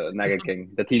Naga King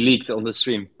that he leaked on the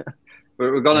stream.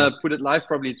 We're gonna put it live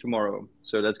probably tomorrow,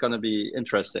 so that's gonna be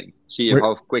interesting. See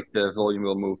how quick the volume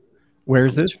will move. Where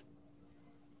is this?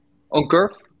 On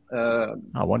Curve.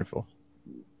 Wonderful.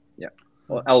 Yeah,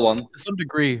 well, L1. To some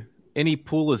degree, any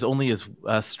pool is only as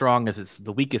strong as it's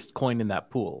the weakest coin in that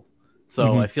pool.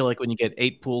 So I feel like when you get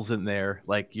 8 pools in there,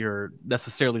 like you're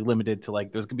necessarily limited to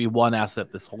like there's gonna be one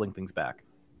asset that's holding things back.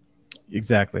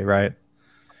 Exactly right.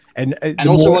 And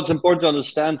also what's important to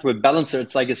understand with Balancer,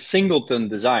 it's like a singleton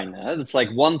design. It's like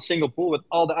one single pool with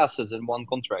all the assets in one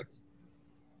contract.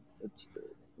 It's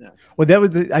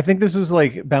Well, I think this was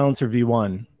like Balancer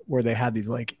V1 where they had these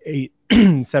like 7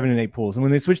 and 8 pools, and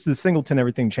when they switched to the singleton,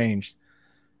 everything changed.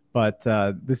 But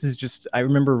this is just, I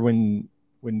remember when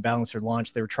Balancer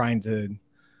launched, they were trying to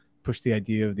push the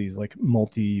idea of these like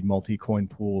multi coin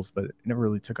pools, but it never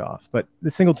really took off. But the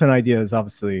singleton idea is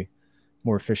obviously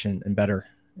more efficient and better,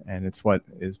 and it's what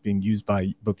is being used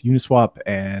by both Uniswap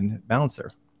and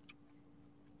Balancer.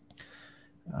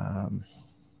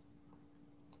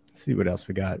 Let's see what else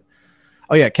we got.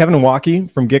 Oh yeah, Kevin Waukee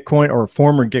from Gitcoin, or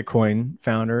former Gitcoin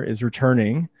founder, is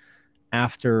returning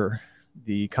after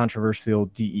the controversial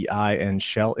DEI and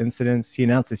Shell incidents. He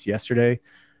announced this yesterday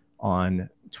on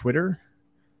Twitter,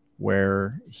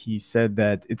 where he said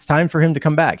that it's time for him to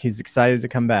come back. He's excited to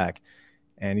come back.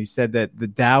 And he said that the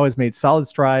DAO has made solid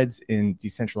strides in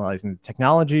decentralizing the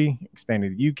technology,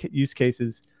 expanding the use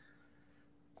cases.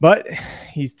 But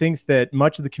he thinks that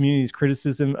much of the community's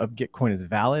criticism of Gitcoin is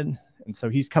valid. And so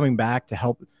he's coming back to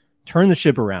help turn the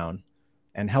ship around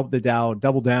and help the DAO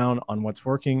double down on what's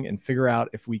working and figure out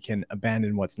if we can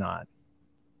abandon what's not.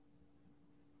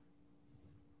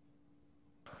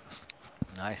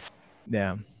 Nice.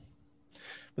 Yeah.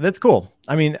 But that's cool.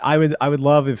 I mean, I would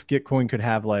love if Gitcoin could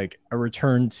have like a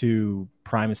return to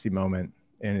primacy moment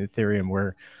in Ethereum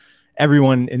where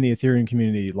everyone in the Ethereum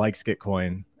community likes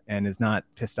Gitcoin and is not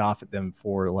pissed off at them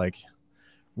for like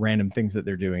random things that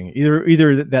they're doing,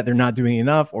 either that they're not doing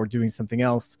enough or doing something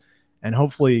else. And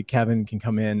hopefully Kevin can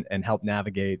come in and help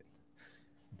navigate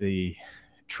the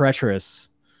treacherous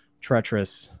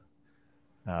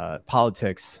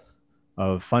politics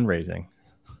of fundraising.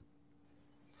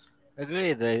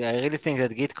 Agreed. I really think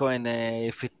that Gitcoin,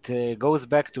 if it goes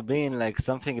back to being like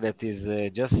something that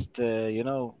is just,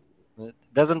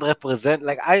 doesn't represent,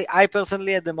 like I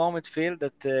personally at the moment feel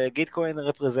that Gitcoin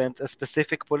represents a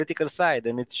specific political side,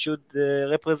 and it should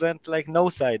represent like no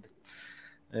side,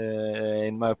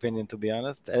 in my opinion, to be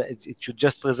honest. It should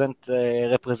just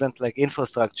represent like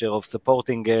infrastructure of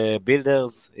supporting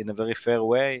builders in a very fair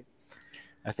way.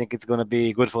 I think it's going to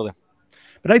be good for them.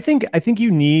 But I think you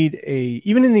need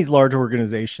even in these large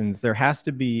organizations, there has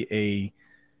to be a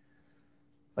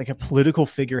political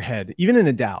figurehead, even in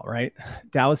a DAO, right?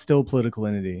 DAO is still a political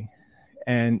entity.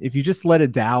 And if you just let a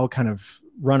DAO kind of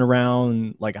run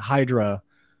around like a hydra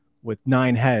with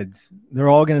 9 heads, they're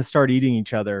all going to start eating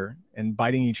each other and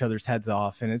biting each other's heads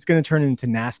off. And it's going to turn into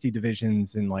nasty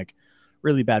divisions and like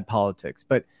really bad politics.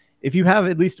 But if you have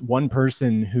at least one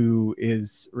person who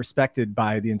is respected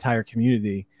by the entire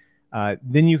community,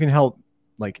 then you can help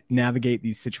like navigate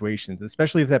these situations,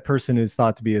 especially if that person is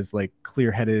thought to be as like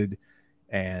clear-headed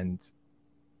and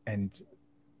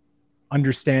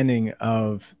understanding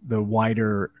of the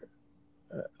wider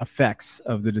effects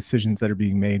of the decisions that are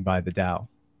being made by the DAO.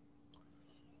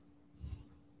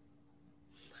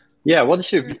 Yeah, what is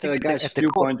your guys'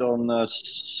 viewpoint on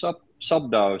sub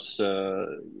DAOs?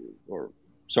 Or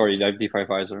sorry, like DeFi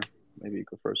advisor. Maybe you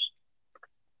go first.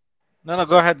 No,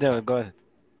 go ahead, David. Go ahead.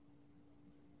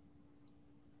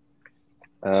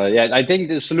 Yeah, I think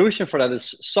the solution for that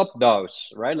is sub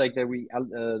DAOs, right? Like that we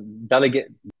delegate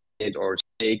or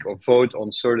stake or vote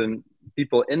on certain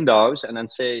people in DAOs, and then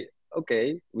say,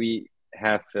 okay, we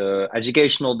have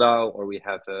educational DAO, or we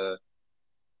have a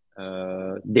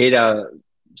data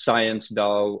science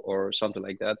DAO, or something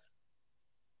like that.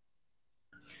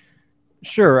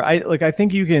 Sure, I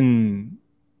think you can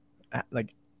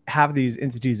like have these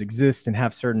entities exist and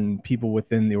have certain people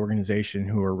within the organization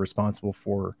who are responsible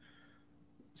for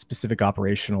specific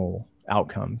operational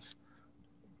outcomes.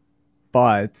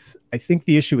 But I think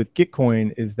the issue with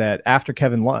Gitcoin is that after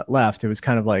Kevin left, it was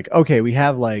kind of like, okay, we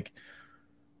have like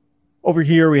over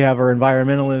here, we have our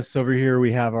environmentalists, over here,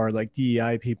 we have our like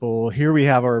DEI people, here we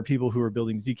have our people who are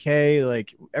building ZK.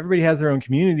 Like everybody has their own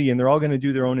community and they're all going to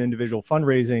do their own individual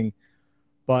fundraising,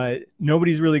 but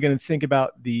nobody's really going to think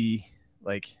about the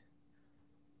like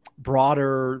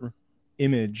broader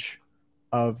image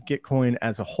of Gitcoin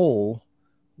as a whole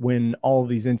when all of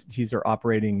these entities are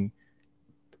operating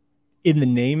in the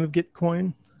name of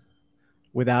Gitcoin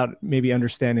without maybe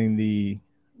understanding the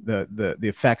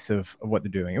effects of what they're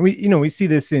doing. And we see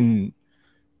this in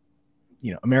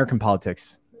American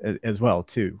politics as well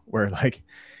too, where like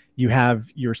you have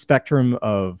your spectrum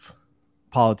of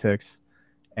politics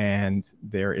and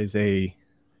there is a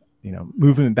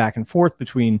movement back and forth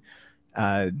between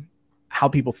how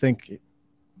people think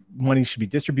money should be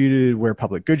distributed, where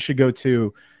public goods should go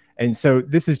to. And so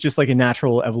this is just like a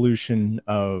natural evolution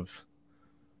of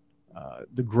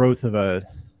the growth of a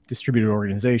distributed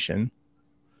organization.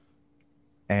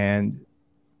 And,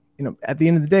 you know, at the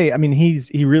end of the day, I mean,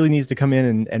 he really needs to come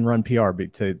in and run PR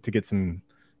to get some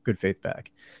good faith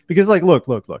back. Because like, look,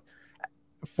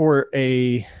 for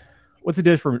what's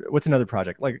another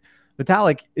project? Like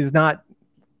Vitalik is not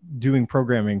doing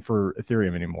programming for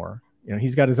Ethereum anymore. You know,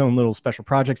 he's got his own little special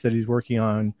projects that he's working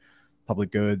on,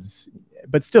 public goods,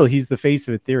 but still he's the face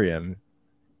of Ethereum,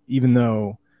 even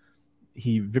though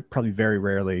he probably very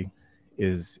rarely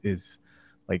is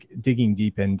like digging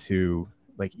deep into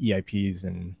like EIPs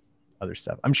and other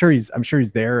stuff. I'm sure he's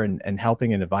there and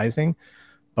helping and advising,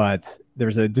 but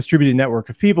there's a distributed network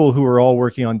of people who are all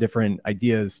working on different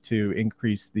ideas to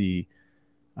increase the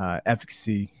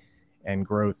efficacy and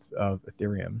growth of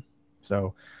Ethereum.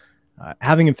 So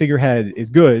having a figurehead is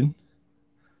good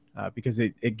because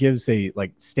it gives a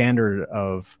like standard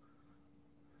of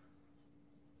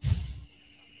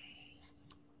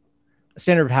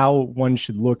how one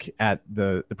should look at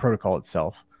the protocol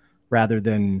itself, rather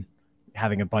than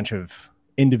having a bunch of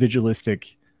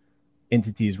individualistic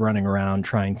entities running around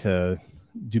trying to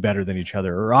do better than each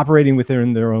other or operating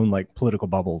within their own like political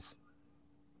bubbles.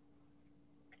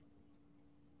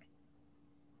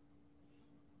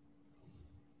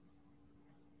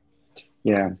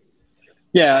 Yeah.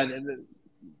 I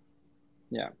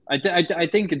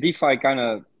think DeFi kind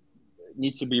of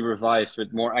needs to be revived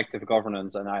with more active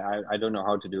governance, and I don't know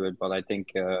how to do it, but I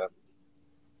think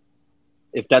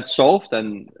if that's solved,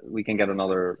 then we can get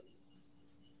another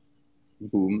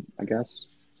boom, I guess.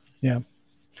 Yeah.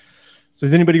 So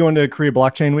is anybody going to Korea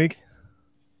Blockchain Week?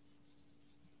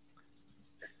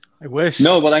 I wish.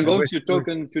 No, but I'm going to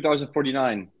Token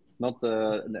 2049. Not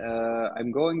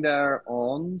I'm going there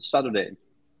on Saturday.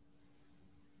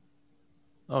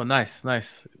 Oh, nice.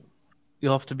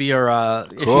 You'll have to be our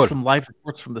issue some live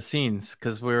reports from the scenes,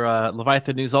 because we're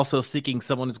Leviathan News also seeking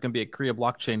someone who's going to be at Korea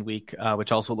Blockchain Week,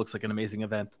 which also looks like an amazing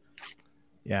event.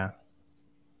 Yeah.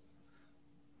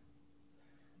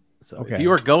 So if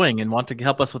you are going and want to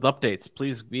help us with updates,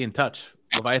 please be in touch.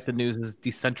 Leviathan News is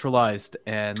decentralized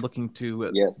and looking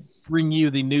to bring you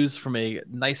the news from a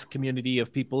nice community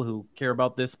of people who care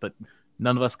about this, but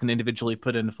none of us can individually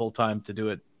put in full time to do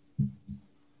it.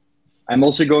 I'm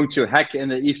also going to hack in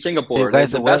Singapore. You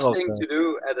guys the best thing to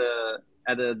do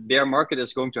at a bear market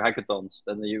is going to hackathons.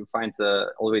 Then you find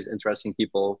always interesting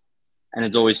people, and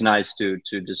it's always nice to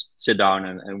just sit down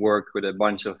and work with a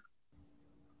bunch of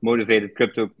motivated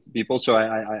crypto people. So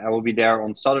I will be there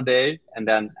on Saturday, and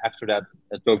then after that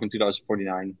at Token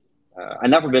 2049. I've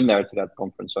never been there to that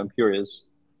conference, so I'm curious.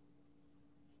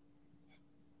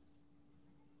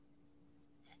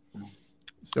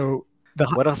 So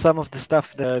what are some of the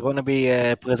stuff that are going to be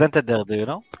presented there? Do you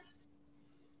know?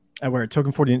 Where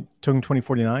Token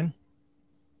 2049?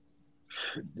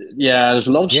 Yeah, there's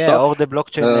a lot of stuff. Yeah, or the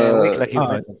blockchain week, like you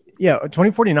mentioned. Yeah,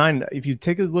 2049. If you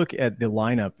take a look at the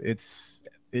lineup, it's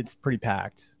pretty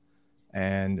packed,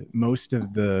 and most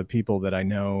of the people that I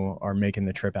know are making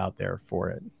the trip out there for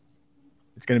it.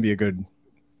 It's going to be a good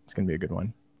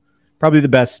one. Probably the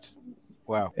best,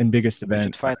 and biggest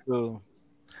event.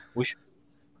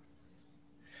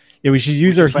 We should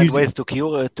use our find huge ways to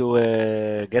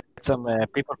get some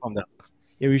people from there.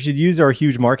 Yeah, we should use our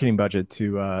huge marketing budget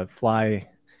to fly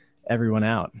everyone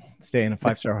out, stay in a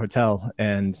 5-star hotel,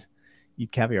 and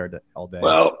eat caviar all day.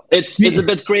 Well, it's a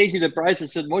bit crazy. The price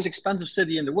is the most expensive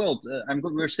city in the world.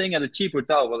 We're staying at a cheap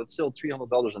hotel, but it's still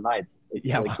 $300 a night.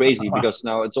 It's crazy because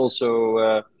now it's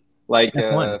also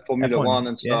Formula One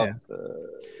and stuff. Yeah.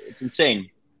 It's insane.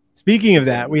 Speaking of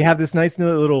that, we have this nice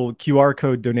little QR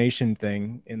code donation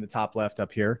thing in the top left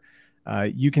up here.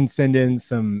 You can send in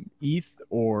some ETH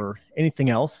or anything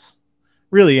else,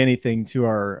 really anything, to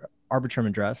our Arbitrum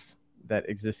address that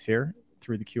exists here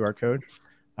through the QR code.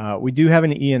 We do have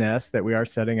an ENS that we are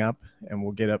setting up and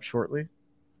we'll get up shortly.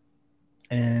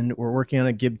 And we're working on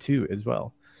a GIB2 as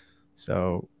well.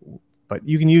 So, but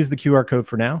you can use the QR code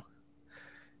for now.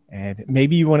 And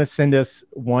maybe you want to send us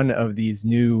one of these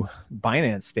new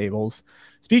Binance stables.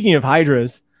 Speaking of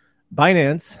Hydras,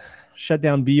 Binance shut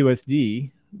down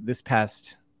BUSD this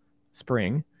past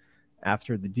spring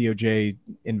after the DOJ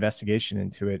investigation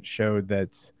into it showed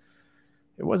that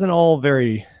it wasn't all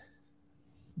very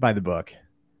by the book.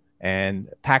 And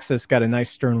Paxos got a nice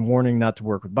stern warning not to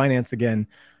work with Binance again.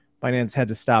 Binance had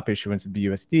to stop issuance of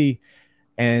BUSD,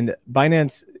 and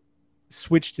Binance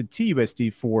switched to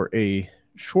TUSD for a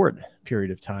short period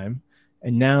of time,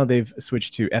 and now they've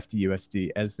switched to FDUSD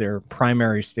as their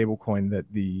primary stablecoin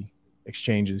that the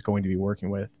exchange is going to be working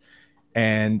with.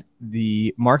 And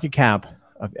the market cap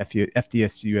of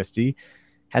FDSUSD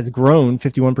has grown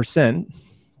 51%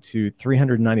 to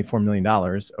 $394 million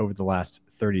over the last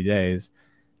 30 days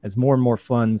as more and more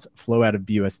funds flow out of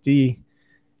BUSD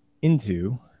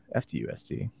into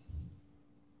FDUSD.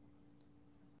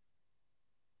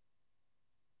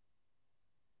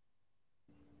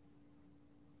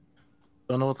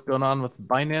 Don't know what's going on with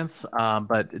Binance,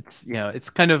 but it's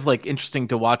kind of like interesting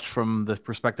to watch from the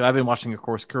perspective. I've been watching, of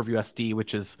course, Curve USD,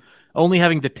 which is only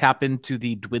having to tap into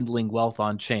the dwindling wealth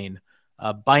on chain.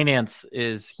 Binance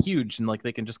is huge, and like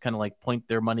they can just kind of like point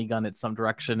their money gun at some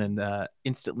direction, and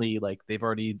instantly, like they've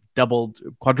already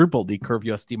quadrupled the Curve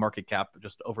USD market cap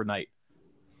just overnight.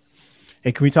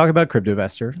 Hey, can we talk about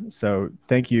CryptoVestor? So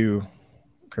thank you,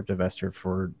 CryptoVestor,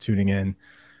 for tuning in.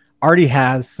 Already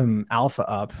has some alpha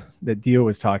up that Dio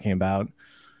was talking about,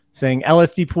 saying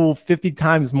LSD pool 50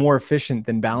 times more efficient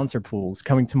than balancer pools,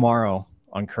 coming tomorrow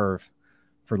on Curve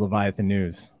for Leviathan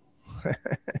News.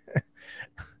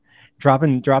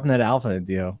 dropping that alpha,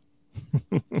 Dio.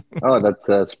 Oh,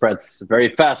 that spreads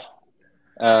very fast.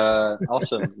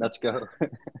 Awesome. Let's go.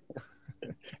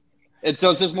 It's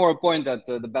just more a point that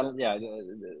the balance,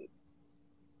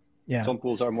 some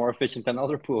pools are more efficient than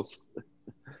other pools,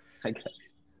 I guess.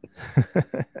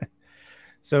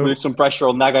 So with some pressure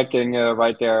on Naga King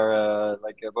right there,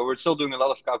 but we're still doing a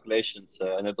lot of calculations,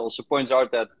 and it also points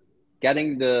out that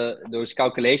getting those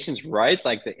calculations right,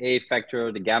 like the A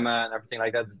factor, the gamma, and everything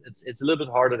like that, it's a little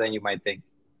bit harder than you might think,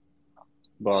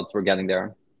 but we're getting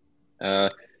there.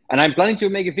 And I'm planning to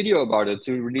make a video about it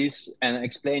to release and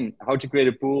explain how to create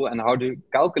a pool and how do you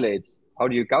calculate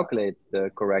the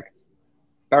correct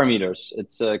parameters.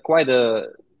 It's quite a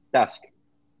task.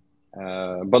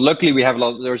 But luckily we have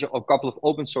there's a couple of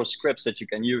open source scripts that you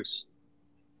can use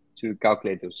to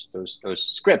calculate those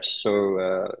scripts. So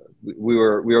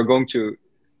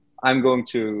I'm going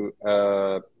to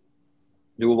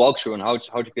do a walkthrough on how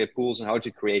to create pools and how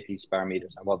to create these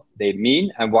parameters and what they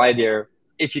mean and why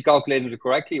if you calculate them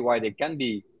correctly, why they can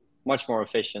be much more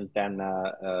efficient than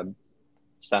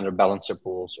standard balancer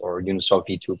pools or Uniswap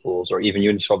v2 pools or even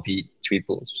Uniswap v3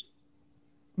 pools.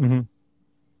 Mm-hmm.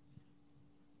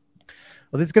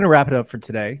 Well, this is going to wrap it up for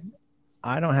today.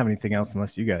 I don't have anything else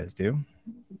unless you guys do.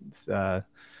 It's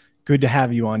good to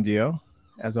have you on, Dio,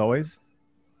 as always.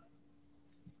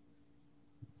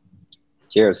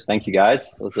 Cheers. Thank you,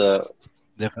 guys. It was a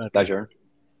pleasure.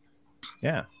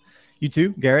 Yeah. You too,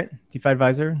 Garrett, DeFi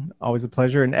Advisor. Always a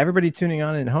pleasure. And everybody tuning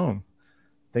on at home,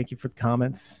 thank you for the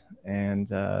comments.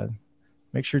 And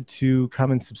make sure to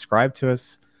come and subscribe to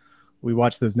us. We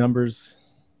watch those numbers.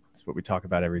 That's what we talk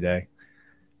about every day.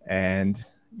 And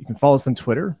you can follow us on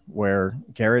Twitter, where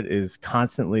Garrett is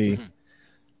constantly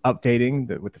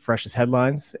updating with the freshest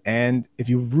headlines. And if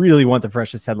you really want the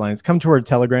freshest headlines, come to our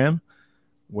Telegram,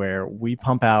 where we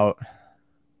pump out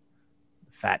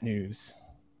fat news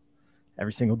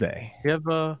every single day.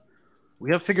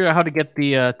 We have figured out how to get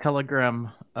the Telegram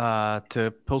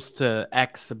to post to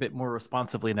X a bit more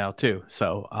responsively now too.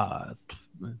 So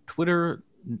Twitter,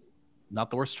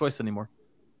 not the worst choice anymore.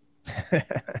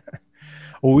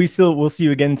 Well, we'll see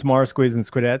you again tomorrow, Squids and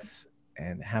Squidettes,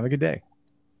 and have a good day.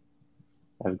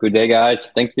 Have a good day,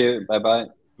 guys. Thank you. Bye-bye.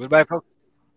 Goodbye, folks.